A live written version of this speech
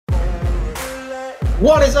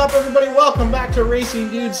What is up, everybody? Welcome back to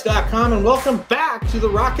RacingDudes.com and welcome back to the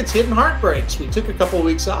Rockets Hidden Heartbreaks. We took a couple of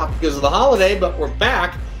weeks off because of the holiday, but we're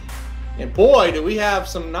back. And boy, do we have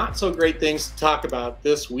some not so great things to talk about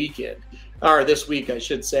this weekend. Or this week, I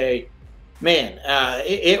should say. Man,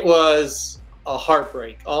 it was a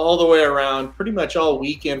heartbreak all the way around, pretty much all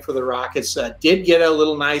weekend for the Rockets. Did get a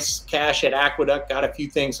little nice cash at Aqueduct, got a few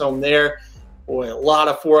things home there. Boy, a lot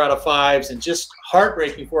of 4 out of 5s and just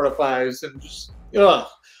heartbreaking 4 out of 5s and just kind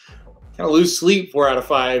of lose sleep 4 out of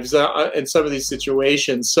 5s in some of these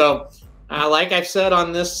situations. So, like I've said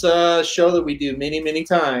on this show that we do many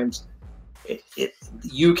times,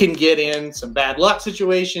 you can get in some bad luck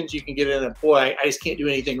situations. You can get in a, boy, I just can't do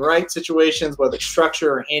anything right situations, whether it's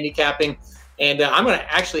structure or handicapping. And I'm going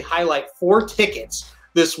to actually highlight 4 tickets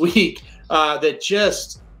this week that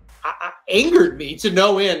just angered me to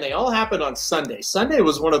no end. They all happened on Sunday. Sunday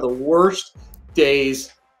was one of the worst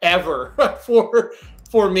days ever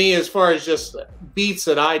for me, as far as just beats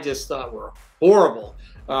that I just thought were horrible,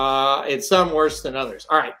 and some worse than others.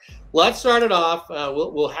 All right, let's start it off.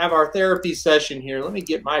 We'll have our therapy session here. Let me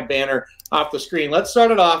get my banner off the screen. Let's start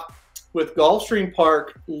it off with Gulfstream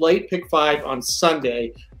Park late pick 5 on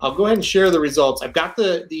Sunday. I'll go ahead and share the results. I've got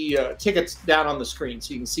the tickets down on the screen,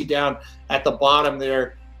 so you can see down at the bottom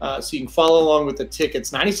there, so you can follow along with the tickets.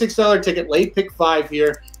 $96 ticket, late pick 5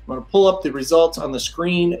 here. I'm going to pull up the results on the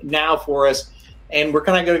screen now for us, and we're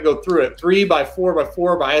kind of going to go through it 3 by 4 by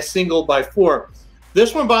 4 by a single by 4.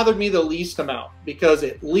 This one bothered me the least amount because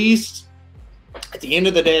at least at the end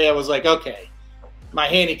of the day, I was like, okay, my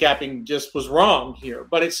handicapping just was wrong here,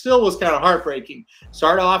 but it still was kind of heartbreaking.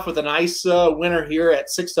 Start off with a nice winner here at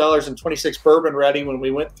 $6.26 bourbon ready when we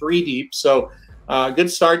went 3 deep. So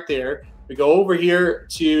good start there. We go over here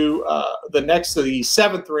to the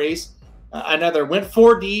 7th race. Another went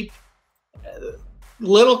 4 deep.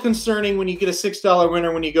 Little concerning when you get a $6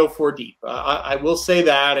 winner when you go 4 deep. I will say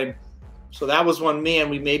that. And so that was one, man,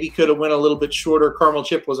 we maybe could have went a little bit shorter. Caramel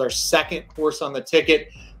Chip was our 2nd horse on the ticket.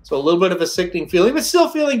 So a little bit of a sickening feeling, but still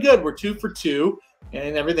feeling good. We're 2 for 2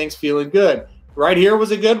 and everything's feeling good. Right here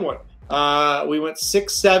was a good one. We went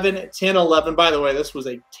 6, 7, 10, 11. By the way, this was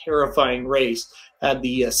a terrifying race. Had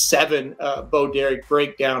the 7 Bo Derek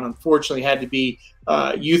breakdown, unfortunately had to be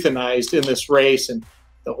euthanized in this race, and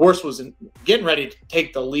the horse was getting ready to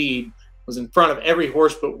take the lead, was in front of every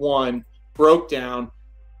horse but one, broke down.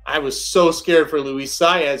 I was so scared for Luis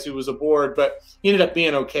Saez, who was aboard, but he ended up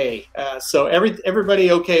being okay. So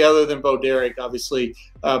everybody okay other than Bo Derek, obviously,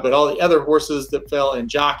 but all the other horses that fell and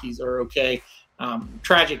jockeys are okay.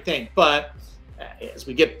 Tragic thing, but as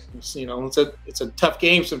we get, it's a tough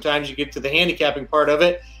game. Sometimes you get to the handicapping part of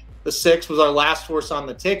it. The 6 was our last horse on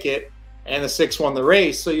the ticket, and the 6 won the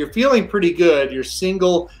race. So you're feeling pretty good. You're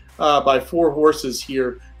single by 4 horses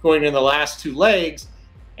here going in the last 2 legs,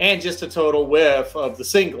 and just a total whiff of the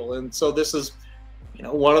single. And so this is,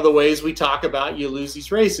 one of the ways we talk about you lose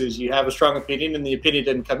these races. You have a strong opinion, and the opinion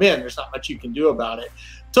didn't come in. There's not much you can do about it.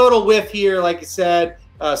 Total whiff here, like I said,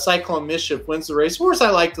 Cyclone Mischief wins the race. Horse I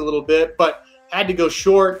liked a little bit, but had to go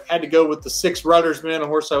short, had to go with the 6 Ruddersman, a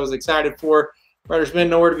horse I was excited for. Ruddersman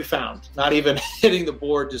nowhere to be found, not even hitting the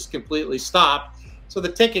board, just completely stopped. So the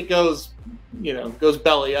ticket goes, goes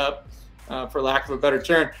belly up, for lack of a better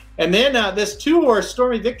term. And then this 2-horse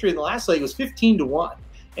Stormy Victory in the last leg was 15-1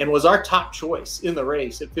 and was our top choice in the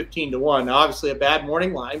race at 15-1. Now, obviously a bad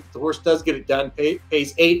morning line, but the horse does get it done, pays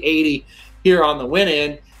 $880 here on the win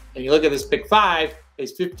in. And you look at this pick 5,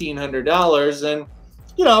 pays $1,500, and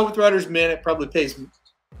with Ruddersman, it probably pays,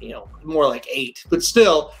 more like $8, but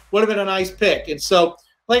still would have been a nice pick. And so,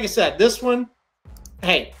 like I said, this one,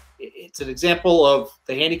 hey, it's an example of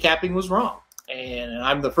the handicapping was wrong. And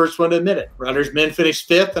I'm the first one to admit it. Ruddersman finished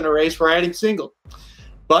 5th in a race where I had him singled.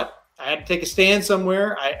 But I had to take a stand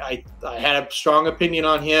somewhere. I had a strong opinion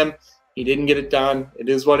on him. He didn't get it done. It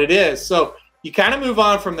is what it is. So you kind of move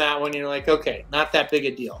on from that one. You're like, okay, not that big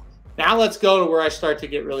a deal. Now let's go to where I start to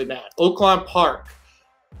get really bad. Oaklawn Park.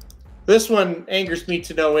 This one angers me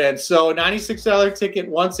to no end. So $96 ticket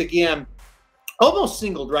once again. Almost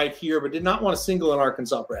singled right here, but did not want to single an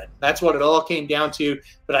Arkansas bred. That's what it all came down to.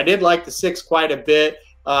 But I did like the 6 quite a bit.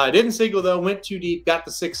 Didn't single, though. Went 2 deep. Got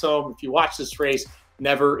the 6 home. If you watch this race,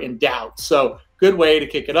 never in doubt. So good way to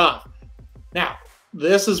kick it off. Now,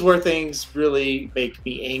 this is where things really make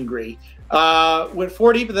me angry. Went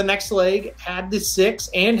 4 deep in the next leg. Had the 6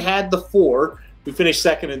 and had the 4. We finished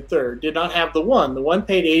 2nd and 3rd. Did not have the 1. The 1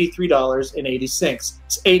 paid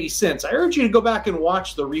 $83.80. I urge you to go back and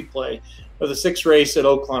watch the replay of the 6th race at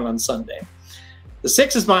Oaklawn on Sunday. The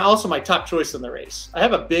 6 is also my top choice in the race. I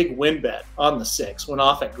have a big win bet on the 6. Went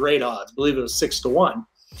off at great odds. I believe it was 6-1.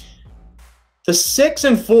 The 6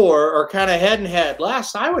 and 4 are kind of head and head.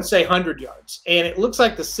 Last, I would say 100 yards. And it looks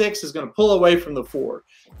like the 6 is going to pull away from the 4.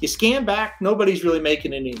 You scan back, nobody's really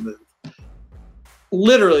making any move.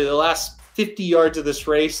 Literally, the last 50 yards of this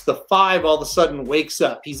race, the 5 all of a sudden wakes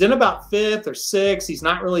up. He's in about 5th or 6th. He's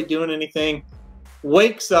not really doing anything.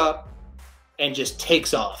 Wakes up and just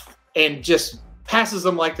takes off and just passes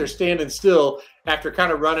them like they're standing still after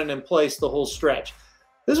kind of running in place the whole stretch.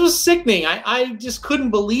 This was sickening. I just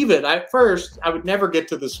couldn't believe it. At first, I would never get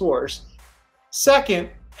to this horse.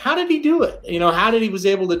 Second, how did he do it? You know, how did he was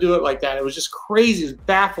able to do it like that? It was just crazy. It was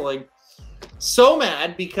baffling. So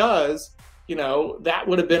mad because, you know, that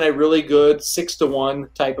would have been a really good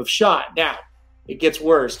 6-to-1 type of shot. Now, it gets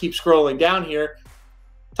worse. Keep scrolling down here.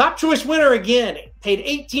 Top choice winner again. Paid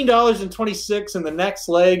 $18.26 in the next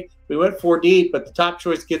leg. We went 4 deep, but the top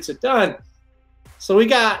choice gets it done. So we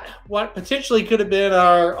got what potentially could have been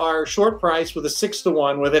our short price with a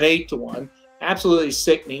 6-to-1 with an 8-to-1. Absolutely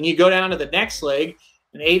sickening. You go down to the next leg,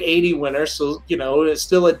 an 880 winner. So, you know, it's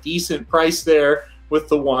still a decent price there with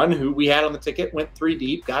the 1 who we had on the ticket, went 3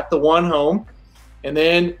 deep, got the 1 home. And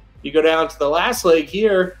then you go down to the last leg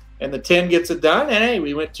here and the 10 gets it done. And hey,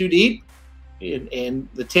 we went 2 deep and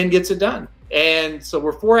the 10 gets it done. And so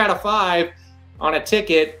we're 4 out of 5 on a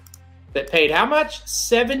ticket that paid how much?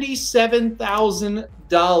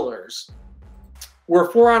 $77,000.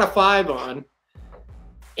 We're 4 out of 5 on,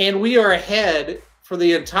 and we are ahead for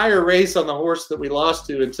the entire race on the horse that we lost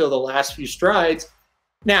to until the last few strides.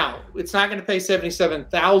 Now, it's not going to pay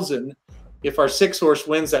 $77,000 if our 6 horse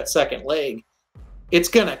wins that second leg. It's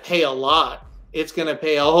going to pay a lot. It's going to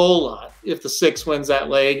pay a whole lot if the 6 wins that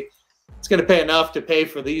leg. It's going to pay enough to pay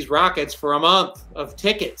for these Rockets for a month of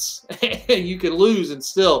tickets. You could lose and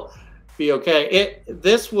still be okay.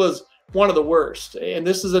 This was one of the worst, and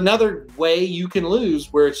this is another way you can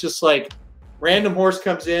lose where it's just like random horse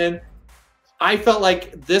comes in. I felt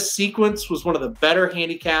like this sequence was one of the better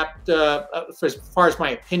handicapped as far as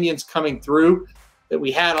my opinions coming through that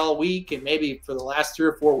we had all week and maybe for the last 3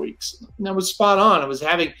 or 4 weeks. And that was spot on. I was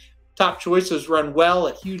having top choices run well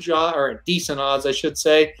at huge odds, or at decent odds, I should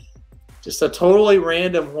say. Just a totally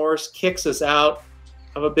random horse kicks us out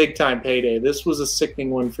of a big-time payday. This was a sickening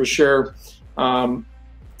one for sure.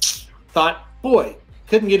 Thought, boy,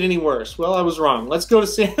 couldn't get any worse. Well, I was wrong. Let's go to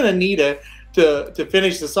Santa Anita to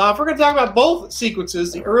finish this off. We're going to talk about both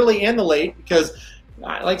sequences, the early and the late, because,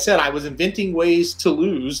 like I said, I was inventing ways to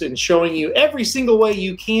lose and showing you every single way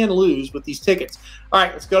you can lose with these tickets. All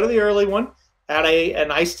right, let's go to the early one. Had a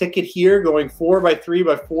nice ticket here going 4 by 3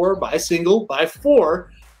 by 4 by single by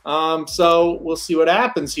 4. So we'll see what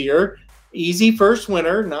happens here. Easy first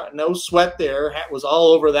winner, no sweat there. Was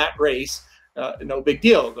all over that race. No big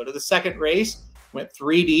deal. Go to the second race, went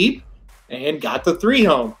 3 deep and got the 3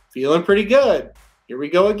 home. Feeling pretty good. Here we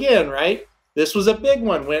go again, right? This was a big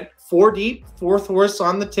one. Went 4 deep, 4th horse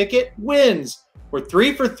on the ticket, wins. We're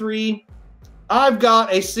 3 for 3. I've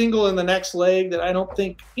got a single in the next leg that I don't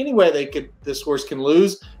think any way this horse can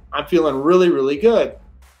lose. I'm feeling really, really good.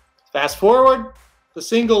 Fast forward, the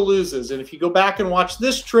single loses. And if you go back and watch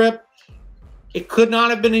this trip, it could not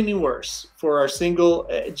have been any worse for our single.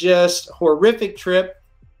 Just horrific trip.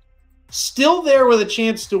 Still there with a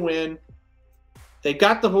chance to win. They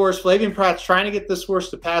got the horse. Flavian Pratt's trying to get this horse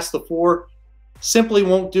to pass the 4. Simply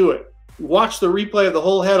won't do it. Watch the replay of the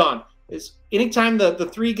whole head-on. Anytime the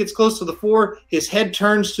 3 gets close to the 4, his head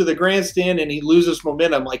turns to the grandstand and he loses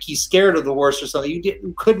momentum, like he's scared of the horse or something.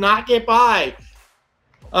 You could not get by.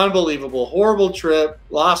 Unbelievable. Horrible trip.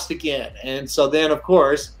 Lost again. And so then, of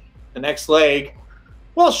course, the next leg,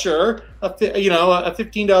 well, sure, a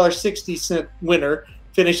 $15.60 winner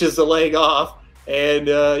finishes the leg off. And,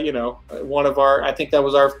 one of our, I think that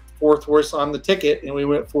was our 4th horse on the ticket, and we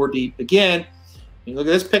went 4 deep again. You look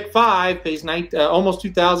at this pick 5, pays almost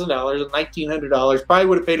 $2,000, $1,900. Probably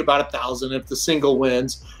would have paid about $1,000 if the single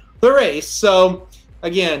wins the race. So,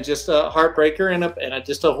 again, just a heartbreaker and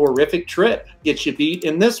just a horrific trip. Gets you beat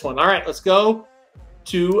in this one. All right, let's go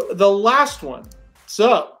to the last one.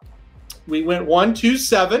 So, we went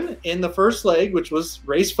 1-2-7 in the first leg, which was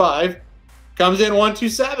race 5. Comes in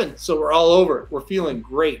 1-2-7, so we're all over. We're feeling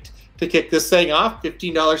great to kick this thing off.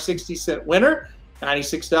 $15.60 winner,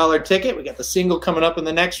 $96 ticket. We got the single coming up in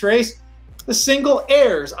the next race. The single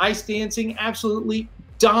airs. Ice dancing, absolutely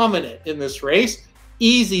dominant in this race.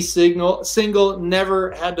 Easy single,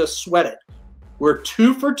 never had to sweat it. We're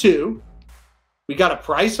 2 for 2. We got a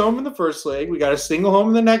price home in the first leg. We got a single home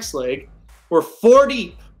in the next leg. We're 4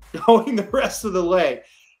 deep going the rest of the leg.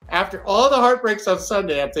 After all the heartbreaks on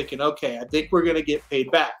Sunday, I'm thinking, okay, I think we're going to get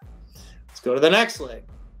paid back. Let's go to the next leg.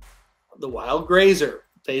 The Wild Grazer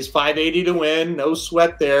pays $580 to win. No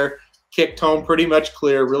sweat there. kicked home pretty much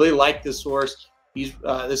clear. Really like this horse.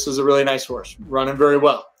 This is a really nice horse, running very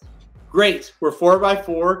well. Great. We're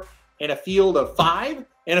 4x4 and a field of 5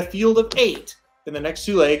 and a field of 8. In the next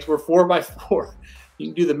 2 legs, we're 4x4. You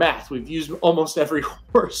can do the math. We've used almost every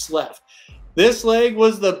horse left. This leg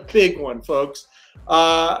was the big one, folks.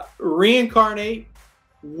 Reincarnate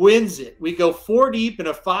wins it. We go 4 deep in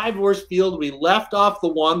a 5-horse field. We left off the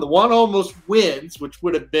 1. The 1 almost wins, which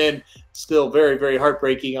would have been still very, very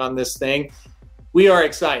heartbreaking on this thing. We are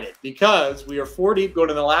excited because we are 4 deep going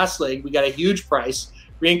to the last leg. We got a huge price.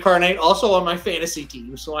 Reincarnate also on my fantasy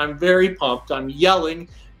team, so I'm very pumped. I'm yelling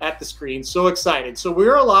at the screen, so excited. So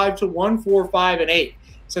we're alive to 1, 4, 5, and 8.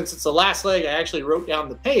 Since it's the last leg, I actually wrote down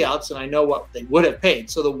the payouts, and I know what they would have paid.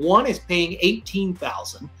 So the 1 is paying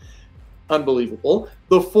 $18,000. Unbelievable.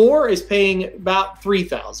 The 4 is paying about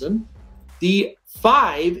 $3,000. The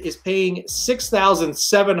 5 is paying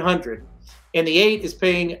 $6,700, and the 8 is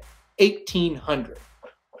paying $1,800.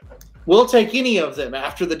 We'll take any of them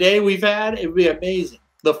after the day we've had. It would be amazing.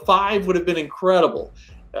 The 5 would have been incredible.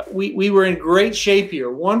 We were in great shape here.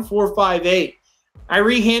 1, 4, 5, 8. I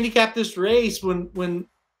re-handicapped this race when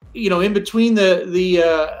you know, in between the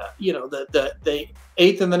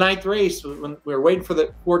 8th and the 9th race, when we were waiting for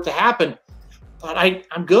it to happen. But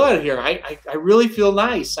I'm good here. I really feel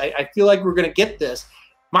nice. I feel like we're going to get this.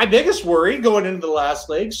 My biggest worry going into the last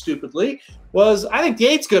leg, stupidly, was I think the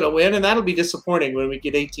 8's going to win, and that'll be disappointing when we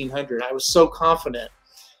get 1,800. I was so confident.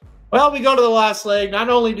 Well, we go to the last leg. Not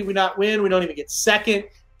only do we not win, we don't even get second.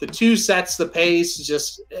 The 2 sets the pace.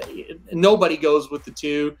 Just nobody goes with the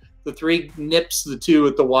 2. The 3 nips the 2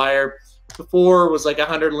 at the wire. The 4 was like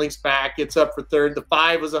 100 links back, gets up for 3rd. The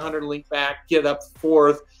 5 was 100 link back, get up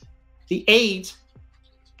for 4th. The 8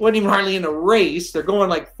 wasn't even hardly in the race. They're going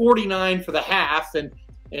like 49 for the half, and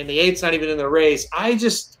the 8's not even in the race. I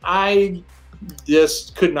just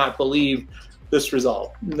could not believe this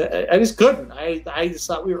result. I just couldn't. I just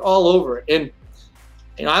thought we were all over it.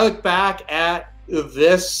 And I look back at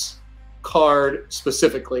this card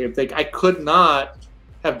specifically and think I could not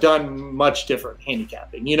have done much different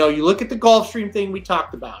handicapping. You know, you look at the Gulfstream thing we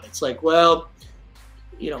talked about. It's like, well,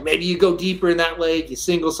 you know, maybe you go deeper in that leg, you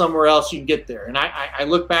single somewhere else, you can get there. And I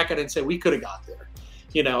look back at it and say, we could have got there.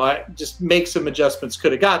 You know, I just make some adjustments,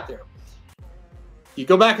 could have got there. You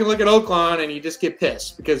go back and look at Oaklawn and you just get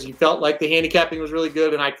pissed because you felt like the handicapping was really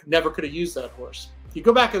good and I never could have used that horse. You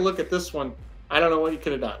go back and look at this one, I don't know what you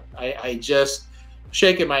could have done. I just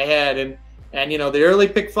shaking my head. And you know, the early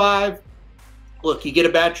pick 5, look, you get a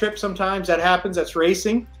bad trip sometimes. That happens. That's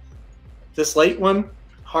racing. This late one,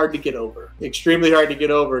 hard to get over. Extremely hard to get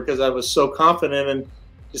over because I was so confident and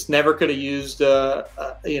just never could have used,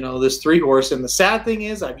 you know, this 3-horse. And the sad thing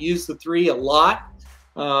is I've used the 3 a lot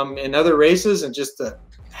in other races and just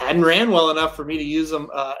hadn't ran well enough for me to use them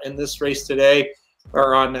in this race today,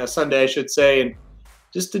 or on Sunday, I should say, and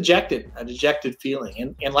just dejected, a dejected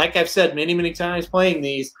feeling. And like I've said many, many times playing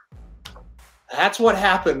these, that's what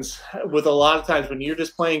happens with a lot of times when you're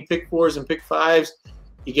just playing pick 4s and pick 5s,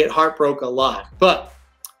 you get heartbroken a lot. But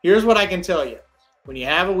here's what I can tell you. When you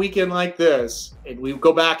have a weekend like this and we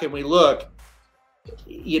go back and we look,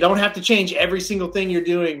 you don't have to change every single thing you're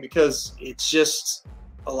doing because it's just,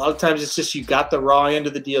 a lot of times it's just you got the raw end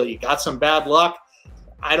of the deal. You got some bad luck.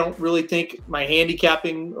 I don't really think my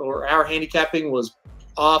handicapping or our handicapping was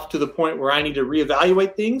off to the point where I need to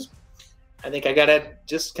reevaluate things. I think I got to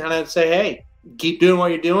just kind of say, hey, keep doing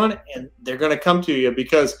what you're doing and they're going to come to you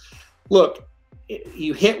because, look,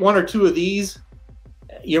 you hit 1 or 2 of these,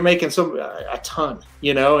 you're making a ton,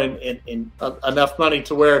 you know, and enough money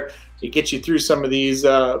to where it gets you through some of these,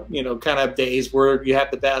 you know, kind of days where you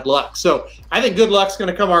have the bad luck. So I think good luck's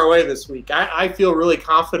going to come our way this week. I feel really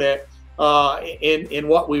confident in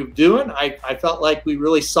what we're doing. I felt like we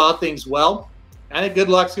really saw things well. I think good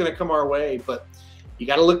luck's going to come our way, but you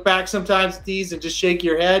got to look back sometimes at these and just shake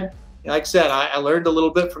your head. Like I said, I learned a little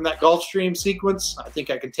bit from that Gulfstream sequence. I think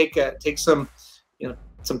I can take some, you know,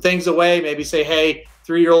 some things away. Maybe say, hey,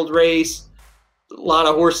 3-year-old race, a lot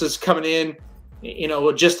of horses coming in, you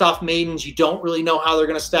know, just off maidens. You don't really know how they're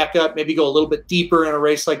going to stack up. Maybe go a little bit deeper in a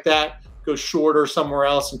race like that. Go shorter somewhere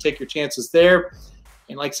else and take your chances there.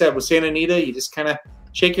 And like I said, with Santa Anita, you just kind of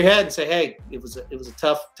shake your head and say, hey, it was a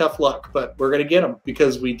tough luck, but we're going to get them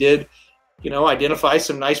because we did, you know, identify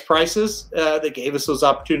some nice prices that gave us those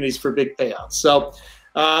opportunities for big payouts. So,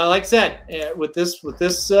 like I said, with this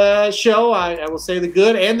show, I will say the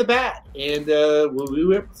good and the bad. And we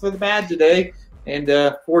went for the bad today,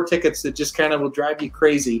 and 4 tickets that just kind of will drive you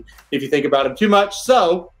crazy if you think about them too much.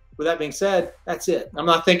 So, with that being said, that's it. I'm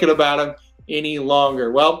not thinking about them any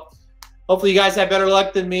longer. Well, hopefully you guys had better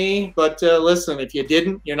luck than me. But listen, if you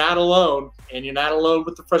didn't, you're not alone, and you're not alone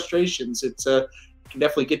with the frustrations. It can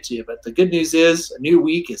definitely get to you. But the good news is a new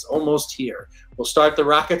week is almost here. We'll start the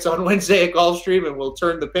Rockets on Wednesday at Gulfstream, and we'll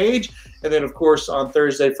turn the page. And then, of course, on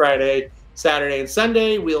Thursday, Friday, Saturday, and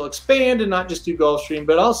Sunday, we'll expand and not just do Gulfstream,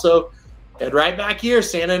 but also head right back here.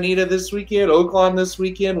 Santa Anita this weekend, Oaklawn this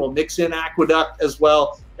weekend. We'll mix in Aqueduct as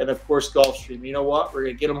well. And, of course, Gulfstream. You know what? We're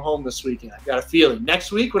going to get them home this weekend. I've got a feeling.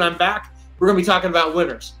 Next week when I'm back, we're going to be talking about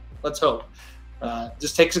winners. Let's hope.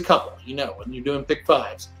 Just takes a couple, when you're doing pick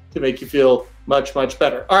fives to make you feel much, much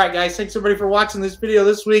better. All right, guys. Thanks, everybody, for watching this video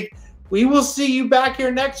this week. We will see you back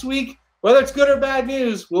here next week. Whether it's good or bad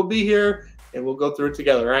news, we'll be here, and we'll go through it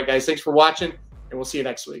together. All right, guys. Thanks for watching, and we'll see you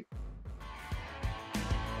next week.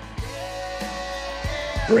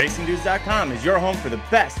 RacingDudes.com is your home for the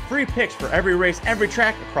best free picks for every race, every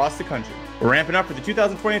track across the country. We're ramping up for the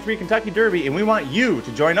 2023 Kentucky Derby, and we want you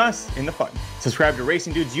to join us in the fun. Subscribe to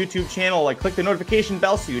Racing Dudes YouTube channel and click the notification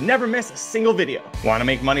bell so you never miss a single video. Want to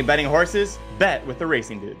make money betting horses? Bet with the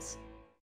Racing Dudes.